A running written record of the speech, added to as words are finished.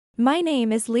My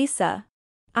name is Lisa.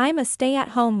 I'm a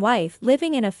stay-at-home wife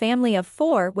living in a family of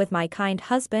 4 with my kind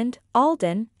husband,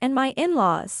 Alden, and my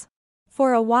in-laws.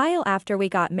 For a while after we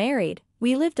got married,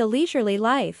 we lived a leisurely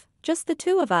life, just the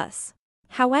two of us.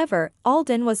 However,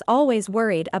 Alden was always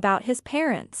worried about his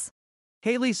parents.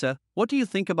 Hey Lisa, what do you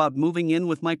think about moving in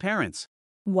with my parents?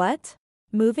 What?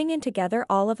 Moving in together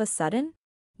all of a sudden?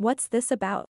 What's this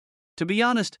about? To be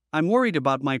honest, I'm worried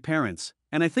about my parents,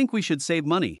 and I think we should save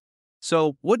money.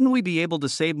 So, wouldn't we be able to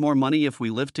save more money if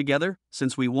we lived together,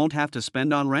 since we won't have to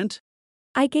spend on rent?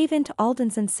 I gave in to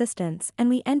Alden's insistence and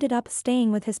we ended up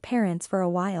staying with his parents for a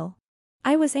while.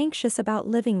 I was anxious about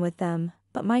living with them,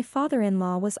 but my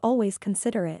father-in-law was always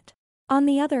considerate. On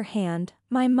the other hand,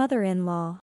 my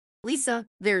mother-in-law. Lisa,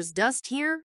 there's dust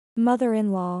here?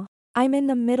 Mother-in-law, I'm in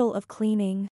the middle of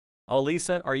cleaning. Oh,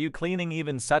 Lisa, are you cleaning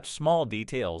even such small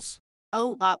details?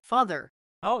 Oh, father.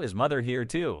 Oh, is Mother here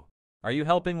too? Are you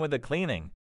helping with the cleaning?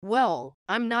 Well,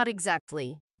 I'm not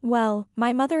exactly. Well,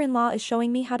 my mother-in-law is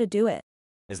showing me how to do it.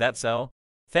 Is that so?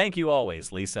 Thank you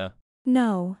always, Lisa.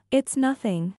 No, it's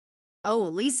nothing. Oh,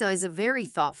 Lisa is a very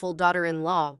thoughtful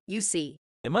daughter-in-law, you see.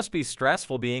 It must be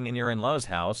stressful being in your in-law's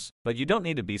house, but you don't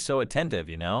need to be so attentive,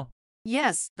 you know?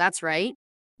 Yes, that's right.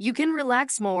 You can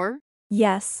relax more.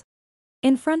 Yes.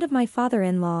 In front of my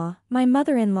father-in-law, my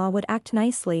mother-in-law would act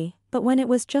nicely, but when it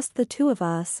was just the two of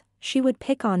us, she would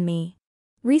pick on me.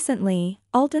 Recently,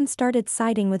 Alden started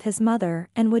siding with his mother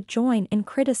and would join in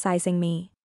criticizing me.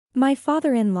 My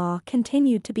father-in-law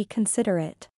continued to be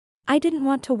considerate. I didn't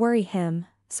want to worry him,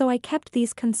 so I kept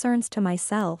these concerns to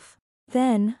myself.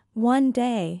 Then, one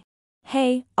day.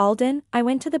 Hey, Alden, I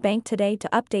went to the bank today to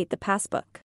update the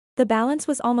passbook. The balance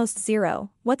was almost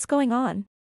 0. What's going on?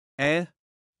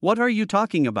 What are you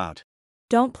talking about?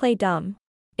 Don't play dumb.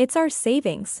 It's our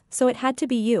savings, so it had to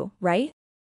be you, right?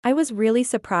 I was really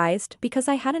surprised because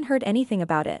I hadn't heard anything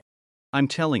about it. I'm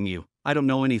telling you, I don't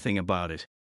know anything about it.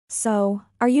 So,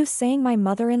 are you saying my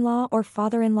mother-in-law or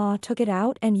father-in-law took it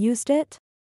out and used it?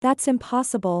 That's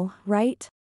impossible, right?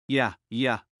 Yeah,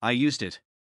 I used it.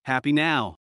 Happy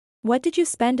now. What did you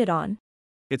spend it on?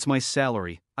 It's my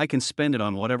salary, I can spend it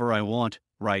on whatever I want,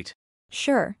 right?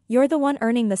 Sure, you're the one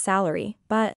earning the salary,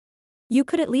 but you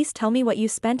could at least tell me what you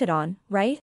spent it on,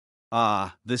 right?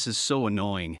 This is so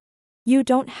annoying. You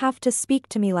don't have to speak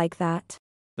to me like that.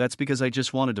 That's because I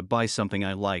just wanted to buy something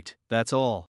I liked, that's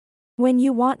all. When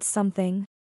you want something,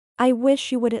 I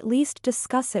wish you would at least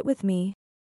discuss it with me.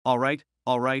 Alright,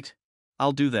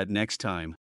 I'll do that next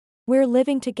time. We're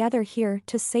living together here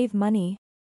to save money.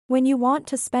 When you want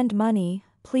to spend money,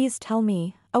 please tell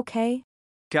me, okay?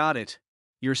 Got it.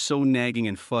 You're so nagging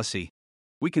and fussy.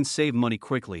 We can save money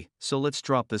quickly, so let's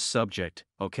drop this subject,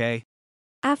 okay?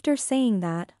 After saying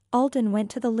that, Alden went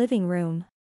to the living room.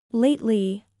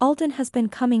 Lately, Alden has been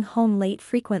coming home late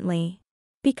frequently.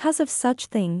 Because of such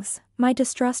things, my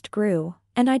distrust grew,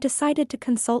 and I decided to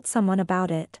consult someone about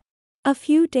it. A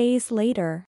few days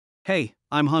later. Hey,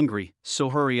 I'm hungry, so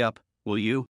hurry up, will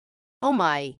you? Oh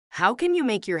my, how can you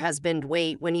make your husband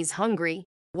wait when he's hungry?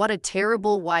 What a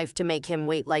terrible wife to make him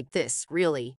wait like this,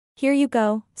 really. Here you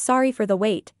go, sorry for the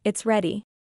wait, it's ready.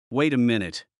 Wait a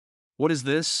minute. What is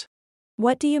this?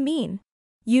 What do you mean?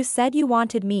 You said you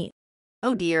wanted meat.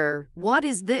 Oh dear, what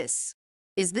is this?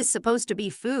 Is this supposed to be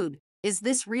food? Is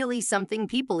this really something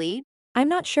people eat? I'm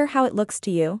not sure how it looks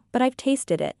to you, but I've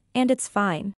tasted it, and it's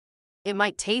fine. It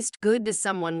might taste good to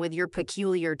someone with your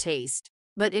peculiar taste,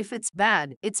 but if it's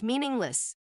bad, it's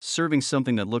meaningless. Serving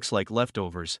something that looks like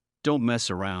leftovers, don't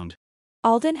mess around.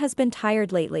 Alden has been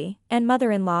tired lately, and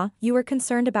mother-in-law, you were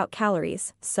concerned about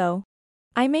calories, so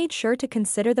I made sure to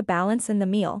consider the balance in the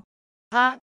meal.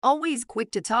 Always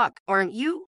quick to talk, aren't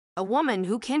you? A woman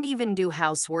who can't even do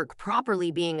housework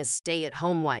properly being a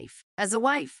stay-at-home wife. As a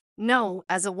wife, no,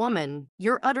 as a woman,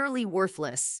 you're utterly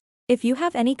worthless. If you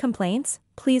have any complaints,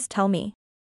 please tell me.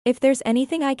 If there's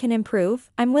anything I can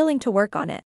improve, I'm willing to work on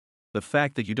it. The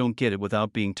fact that you don't get it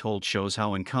without being told shows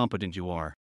how incompetent you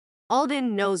are.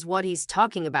 Alden knows what he's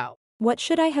talking about. What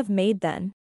should I have made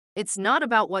then? It's not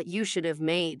about what you should have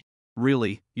made.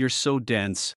 Really, you're so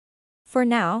dense. For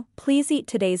now, please eat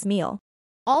today's meal.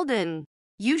 Alden,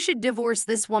 you should divorce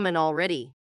this woman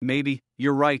already. Maybe,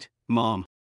 you're right, Mom.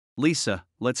 Lisa,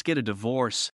 let's get a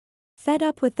divorce. Fed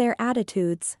up with their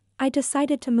attitudes, I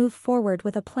decided to move forward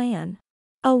with a plan.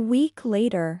 A week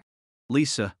later.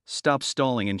 Lisa, stop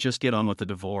stalling and just get on with the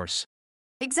divorce.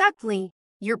 Exactly.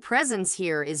 Your presence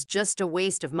here is just a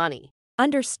waste of money.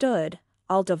 Understood,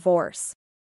 I'll divorce.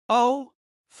 Oh,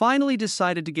 finally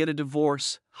decided to get a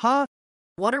divorce, huh?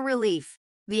 What a relief.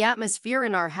 The atmosphere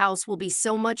in our house will be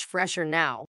so much fresher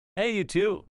now. Hey, you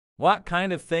two. What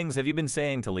kind of things have you been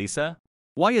saying to Lisa?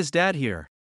 Why is Dad here?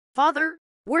 Father,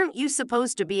 weren't you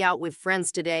supposed to be out with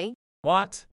friends today?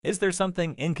 What? Is there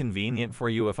something inconvenient for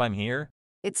you if I'm here?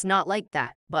 It's not like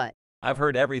that, but I've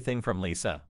heard everything from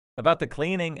Lisa. About the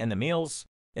cleaning and the meals.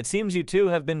 It seems you two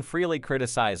have been freely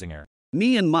criticizing her.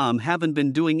 Me and Mom haven't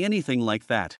been doing anything like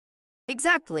that.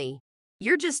 exactly.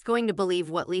 You're just going to believe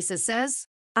what Lisa says?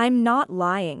 I'm not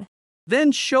lying.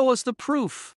 Then show us the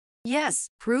proof. Yes,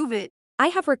 prove it. I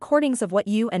have recordings of what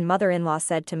you and mother-in-law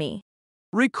said to me.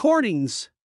 Recordings.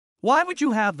 Why would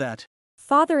you have that?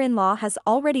 Father-in-law has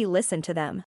already listened to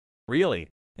them. Really?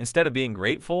 Instead of being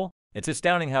grateful, it's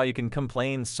astounding how you can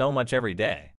complain so much every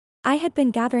day. I had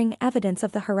been gathering evidence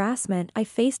of the harassment I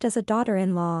faced as a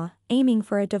daughter-in-law, aiming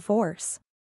for a divorce.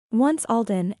 Once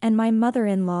Alden and my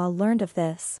mother-in-law learned of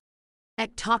this.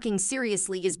 Talking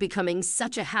seriously is becoming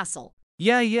such a hassle.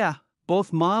 Yeah.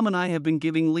 Both Mom and I have been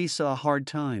giving Lisa a hard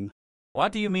time.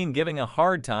 What do you mean giving a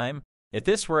hard time? If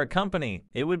this were a company,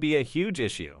 it would be a huge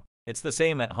issue. It's the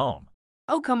same at home.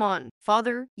 Oh, come on,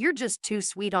 Father, you're just too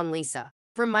sweet on Lisa.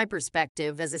 From my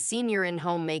perspective as a senior in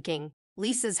homemaking,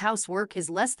 Lisa's housework is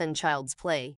less than child's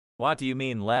play. What do you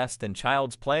mean less than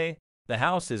child's play? The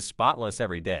house is spotless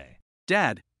every day.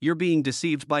 Dad, you're being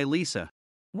deceived by Lisa.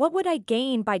 What would I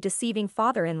gain by deceiving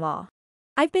father-in-law?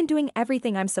 I've been doing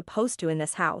everything I'm supposed to in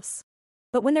this house.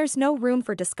 But when there's no room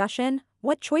for discussion,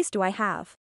 what choice do I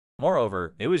have?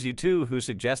 Moreover, it was you two who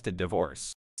suggested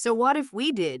divorce. So what if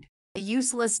we did? A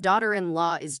useless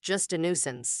daughter-in-law is just a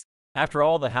nuisance. After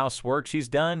all the housework she's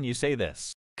done, you say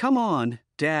this. Come on,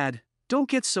 Dad. Don't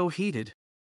get so heated.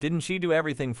 Didn't she do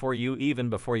everything for you even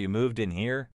before you moved in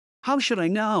here? How should I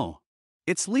know?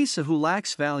 It's Lisa who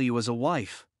lacks value as a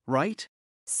wife, right?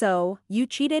 So, you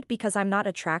cheated because I'm not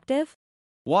attractive?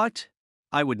 What?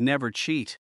 I would never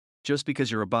cheat. Just because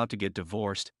you're about to get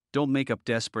divorced, don't make up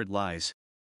desperate lies.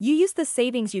 You used the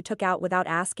savings you took out without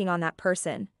asking on that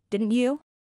person, didn't you?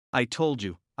 I told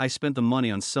you, I spent the money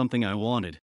on something I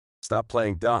wanted. Stop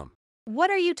playing dumb.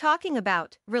 What are you talking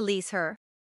about? Release her.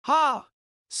 Ha!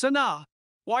 Sana!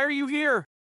 Why are you here?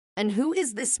 And who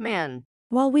is this man?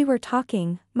 While we were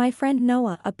talking, my friend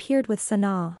Noah appeared with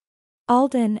Sanaa.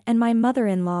 Alden and my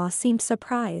mother-in-law seemed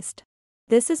surprised.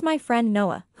 This is my friend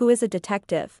Noah, who is a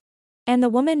detective. And the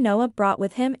woman Noah brought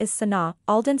with him is Sanaa,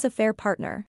 Alden's affair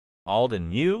partner.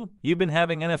 Alden, you've been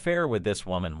having an affair with this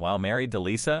woman while married to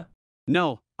Lisa?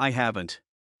 No, I haven't.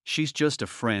 She's just a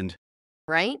friend.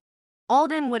 Right?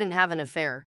 Alden wouldn't have an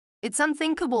affair. It's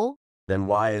unthinkable. Then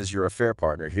why is your affair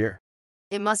partner here?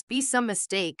 It must be some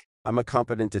mistake. I'm a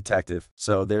competent detective,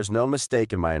 so there's no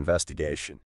mistake in my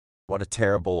investigation. What a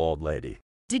terrible old lady.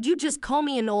 Did you just call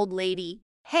me an old lady?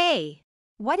 Hey,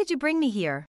 why did you bring me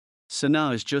here?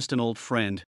 Sana is just an old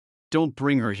friend. Don't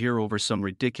bring her here over some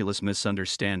ridiculous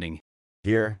misunderstanding.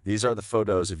 Here, these are the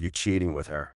photos of you cheating with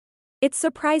her. It's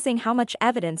surprising how much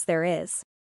evidence there is.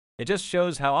 It just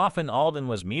shows how often Alden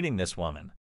was meeting this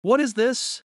woman. What is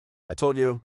this? I told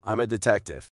you, I'm a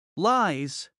detective.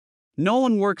 Lies. No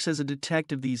one works as a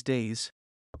detective these days.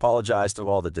 Apologize to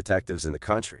all the detectives in the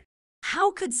country.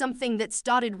 How could something that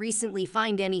started recently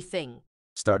find anything?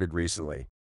 Started recently.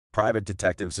 Private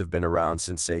detectives have been around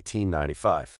since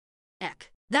 1895.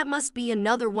 That must be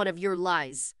another one of your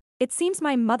lies. It seems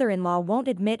my mother-in-law won't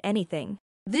admit anything.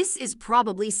 This is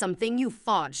probably something you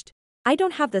forged. I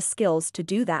don't have the skills to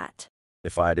do that.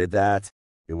 If I did that,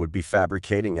 it would be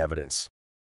fabricating evidence.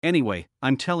 Anyway,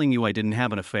 I'm telling you I didn't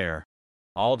have an affair.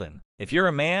 Alden, if you're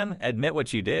a man, admit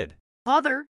what you did.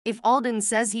 Father, if Alden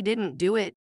says he didn't do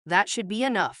it, that should be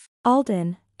enough.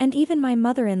 Alden, and even my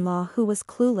mother-in-law who was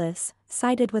clueless,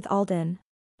 sided with Alden.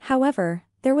 However,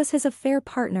 there was his affair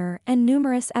partner and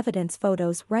numerous evidence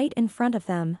photos right in front of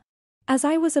them. As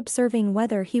I was observing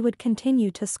whether he would continue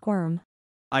to squirm.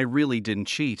 I really didn't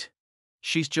cheat.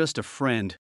 She's just a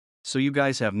friend. So you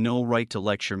guys have no right to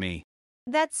lecture me.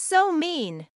 That's so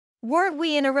mean. Weren't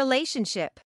we in a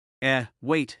relationship?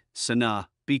 Wait, Sana,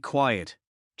 be quiet.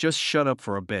 Just shut up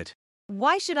for a bit.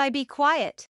 Why should I be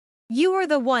quiet? You were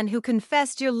the one who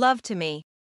confessed your love to me.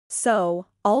 So,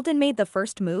 Alden made the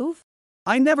first move?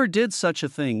 I never did such a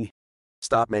thing.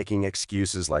 Stop making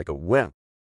excuses like a wimp.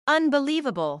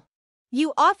 Unbelievable.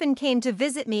 You often came to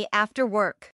visit me after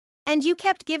work. And you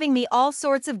kept giving me all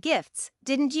sorts of gifts,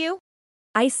 didn't you?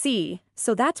 I see,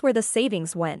 so that's where the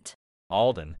savings went.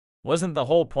 Alden, wasn't the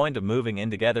whole point of moving in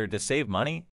together to save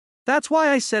money? That's why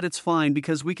I said it's fine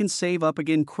because we can save up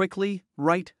again quickly,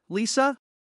 right, Lisa?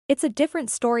 It's a different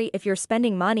story if you're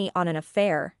spending money on an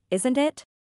affair, isn't it?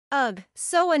 Ugh,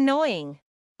 so annoying.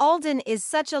 Alden is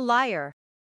such a liar.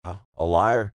 A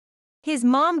liar? His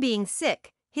mom being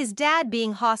sick, his dad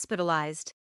being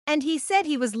hospitalized. And he said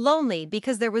he was lonely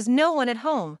because there was no one at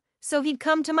home, so he'd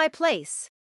come to my place.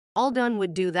 Alden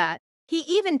would do that. He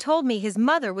even told me his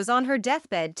mother was on her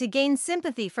deathbed to gain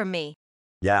sympathy from me.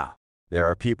 Yeah, there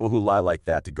are people who lie like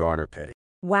that to garner pity.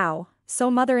 Wow, so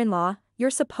mother-in-law, you're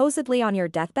supposedly on your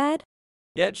deathbed?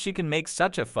 Yet she can make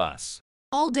such a fuss.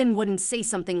 Alden wouldn't say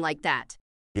something like that.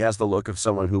 He has the look of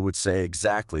someone who would say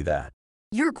exactly that.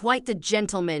 You're quite the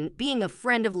gentleman, being a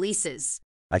friend of Lisa's.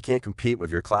 I can't compete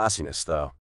with your classiness,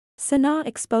 though. Sanaa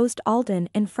exposed Alden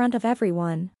in front of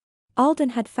everyone. Alden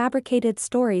had fabricated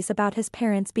stories about his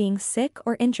parents being sick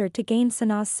or injured to gain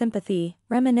Sanaa's sympathy,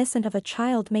 reminiscent of a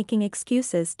child making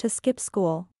excuses to skip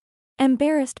school.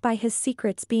 Embarrassed by his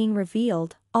secrets being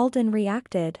revealed, Alden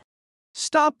reacted.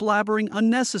 Stop blabbering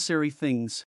unnecessary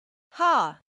things.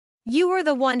 Ha! You were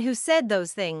the one who said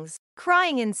those things,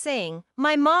 crying and saying,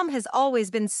 "My mom has always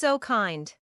been so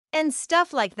kind." And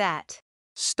stuff like that.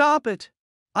 Stop it.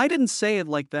 I didn't say it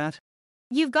like that.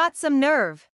 You've got some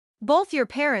nerve. Both your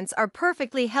parents are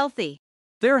perfectly healthy.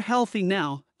 They're healthy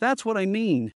now, that's what I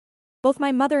mean. Both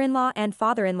my mother-in-law and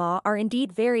father-in-law are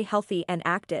indeed very healthy and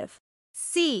active.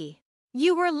 See,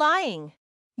 you were lying.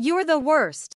 You're the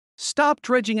worst. Stop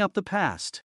dredging up the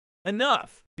past.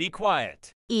 Enough! Be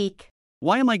quiet. Eek.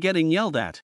 Why am I getting yelled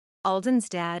at? Alden's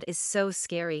dad is so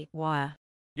scary. Why?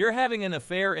 You're having an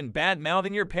affair and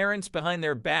bad-mouthing your parents behind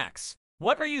their backs.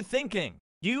 What are you thinking?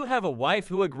 You have a wife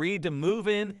who agreed to move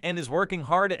in and is working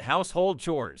hard at household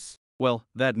chores. Well,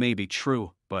 that may be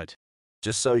true, but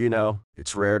Just so you know,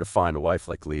 it's rare to find a wife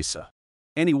like Lisa.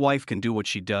 any wife can do what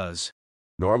she does.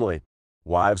 Normally,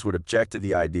 wives would object to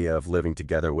the idea of living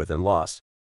together with in-laws.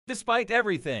 Despite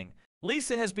everything,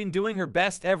 Lisa has been doing her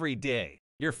best every day.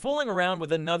 You're fooling around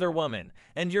with another woman,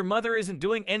 and your mother isn't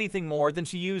doing anything more than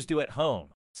she used to at home.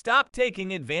 Stop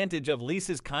taking advantage of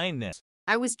Lisa's kindness.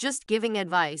 I was just giving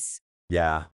advice.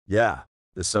 Yeah,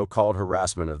 the so-called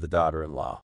harassment of the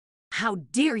daughter-in-law. How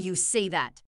dare you say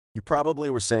that? You probably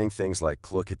were saying things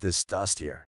like, "Look at this dust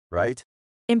here," right?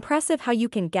 Impressive how you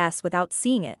can guess without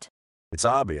seeing it. It's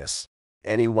obvious.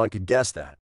 Anyone could guess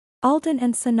that. Alden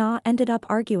and Sanaa ended up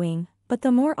arguing, but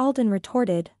the more Alden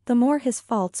retorted, the more his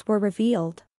faults were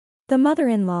revealed. The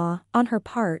mother-in-law, on her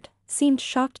part, seemed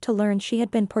shocked to learn she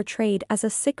had been portrayed as a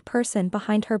sick person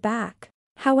behind her back.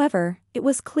 However, it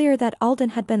was clear that Alden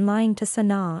had been lying to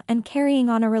Sanaa and carrying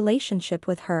on a relationship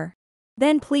with her.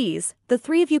 Then please, the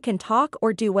three of you can talk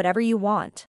or do whatever you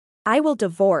want. I will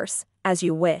divorce, as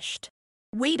you wished.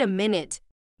 Wait a minute.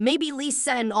 Maybe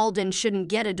Lisa and Alden shouldn't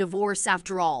get a divorce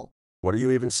after all. What are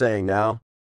you even saying now?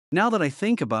 Now that I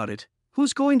think about it,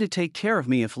 who's going to take care of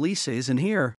me if Lisa isn't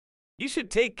here? You should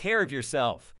take care of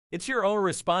yourself. It's your own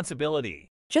responsibility.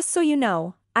 Just so you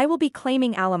know, I will be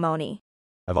claiming alimony.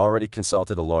 I've already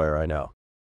consulted a lawyer I know.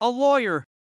 A lawyer.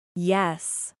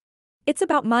 Yes. It's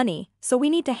about money, so we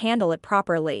need to handle it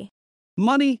properly.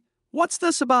 Money? What's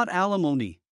this about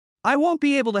alimony? I won't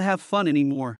be able to have fun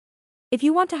anymore. If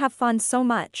you want to have fun so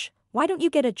much, why don't you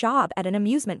get a job at an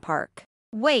amusement park?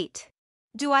 Wait.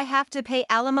 Do I have to pay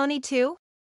alimony too?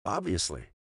 Obviously.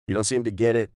 You don't seem to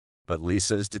get it, but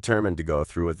Lisa is determined to go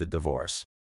through with the divorce.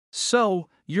 So,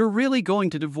 you're really going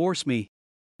to divorce me?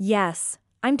 Yes,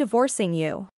 I'm divorcing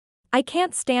you. I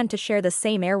can't stand to share the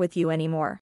same air with you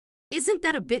anymore. Isn't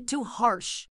that a bit too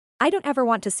harsh? I don't ever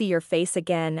want to see your face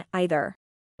again, either.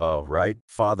 Oh, right,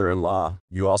 father-in-law.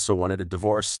 You also wanted a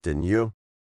divorce, didn't you?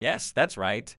 Yes, that's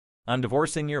right. I'm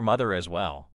divorcing your mother as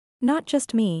well. Not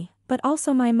just me, but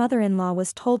also my mother-in-law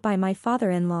was told by my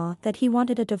father-in-law that he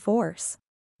wanted a divorce.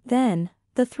 Then,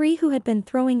 the three who had been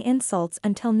throwing insults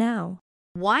until now.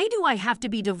 Why do I have to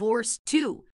be divorced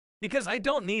too? Because I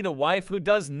don't need a wife who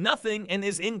does nothing and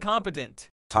is incompetent.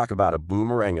 Talk about a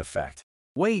boomerang effect.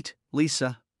 Wait,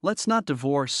 Lisa, let's not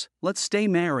divorce, let's stay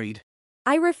married.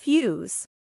 I refuse.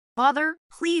 Father,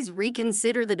 please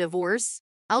reconsider the divorce.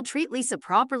 I'll treat Lisa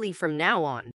properly from now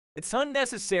on. It's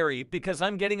unnecessary because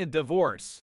I'm getting a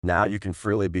divorce. Now you can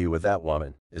freely be with that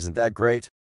woman. Isn't that great?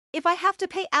 If I have to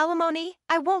pay alimony,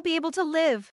 I won't be able to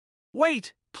live.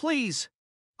 Wait, please.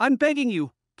 I'm begging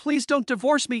you, please don't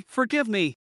divorce me, forgive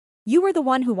me. You were the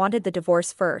one who wanted the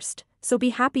divorce first, so be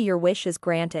happy your wish is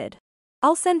granted.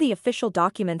 I'll send the official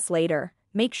documents later,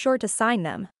 make sure to sign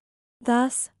them.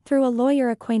 Thus, through a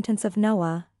lawyer acquaintance of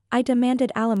Noah, I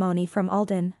demanded alimony from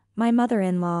Alden, my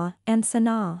mother-in-law, and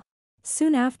Sanaa.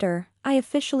 Soon after, I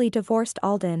officially divorced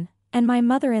Alden, and my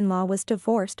mother-in-law was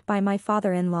divorced by my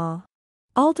father-in-law.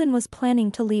 Alden was planning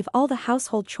to leave all the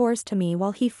household chores to me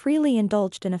while he freely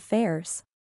indulged in affairs.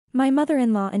 My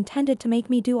mother-in-law intended to make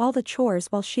me do all the chores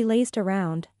while she lazed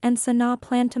around, and Sanaa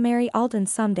planned to marry Alden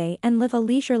someday and live a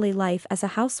leisurely life as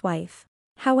a housewife.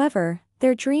 However,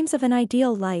 Their dreams of an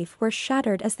ideal life were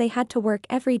shattered as they had to work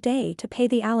every day to pay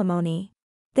the alimony.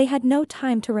 They had no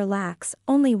time to relax,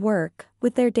 only work,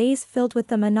 with their days filled with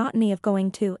the monotony of going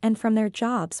to and from their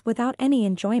jobs without any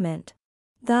enjoyment.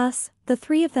 Thus, the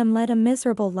three of them led a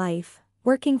miserable life,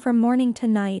 working from morning to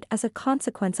night as a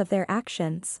consequence of their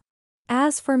actions.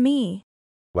 As for me,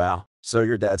 Wow, so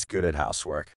your dad's good at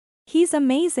housework. he's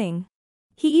amazing.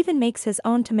 He even makes his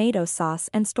own tomato sauce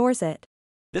and stores it.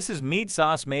 This is meat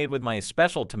sauce made with my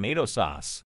special tomato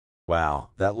sauce.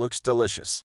 Wow, that looks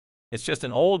delicious. It's just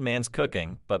an old man's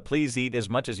cooking, but please eat as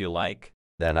much as you like.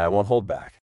 Then I won't hold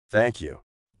back. Thank you.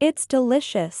 It's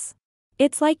delicious.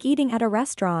 It's like eating at a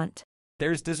restaurant.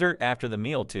 There's dessert after the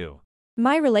meal too.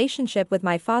 My relationship with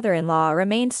my father-in-law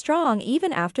remained strong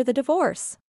even after the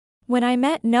divorce. When I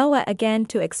met Noah again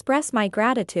to express my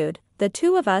gratitude, the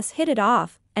two of us hit it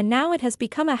off, and now it has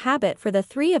become a habit for the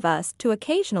three of us to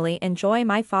occasionally enjoy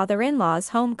my father-in-law's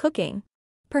home cooking.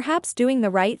 Perhaps doing the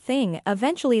right thing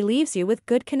eventually leaves you with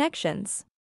good connections.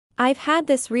 I've had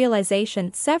this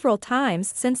realization several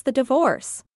times since the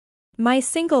divorce. My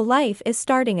single life is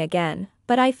starting again,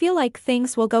 but I feel like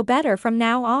things will go better from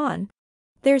now on.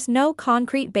 There's no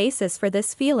concrete basis for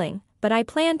this feeling, but I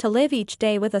plan to live each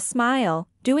day with a smile,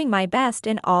 doing my best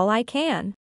in all I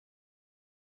can.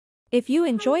 If you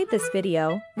enjoyed this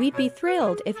video, we'd be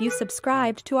thrilled if you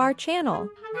subscribed to our channel.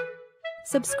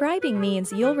 Subscribing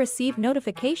means you'll receive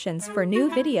notifications for new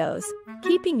videos,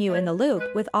 keeping you in the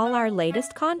loop with all our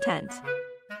latest content.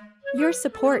 Your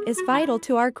support is vital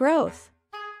to our growth.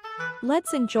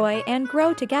 Let's enjoy and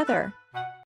grow together.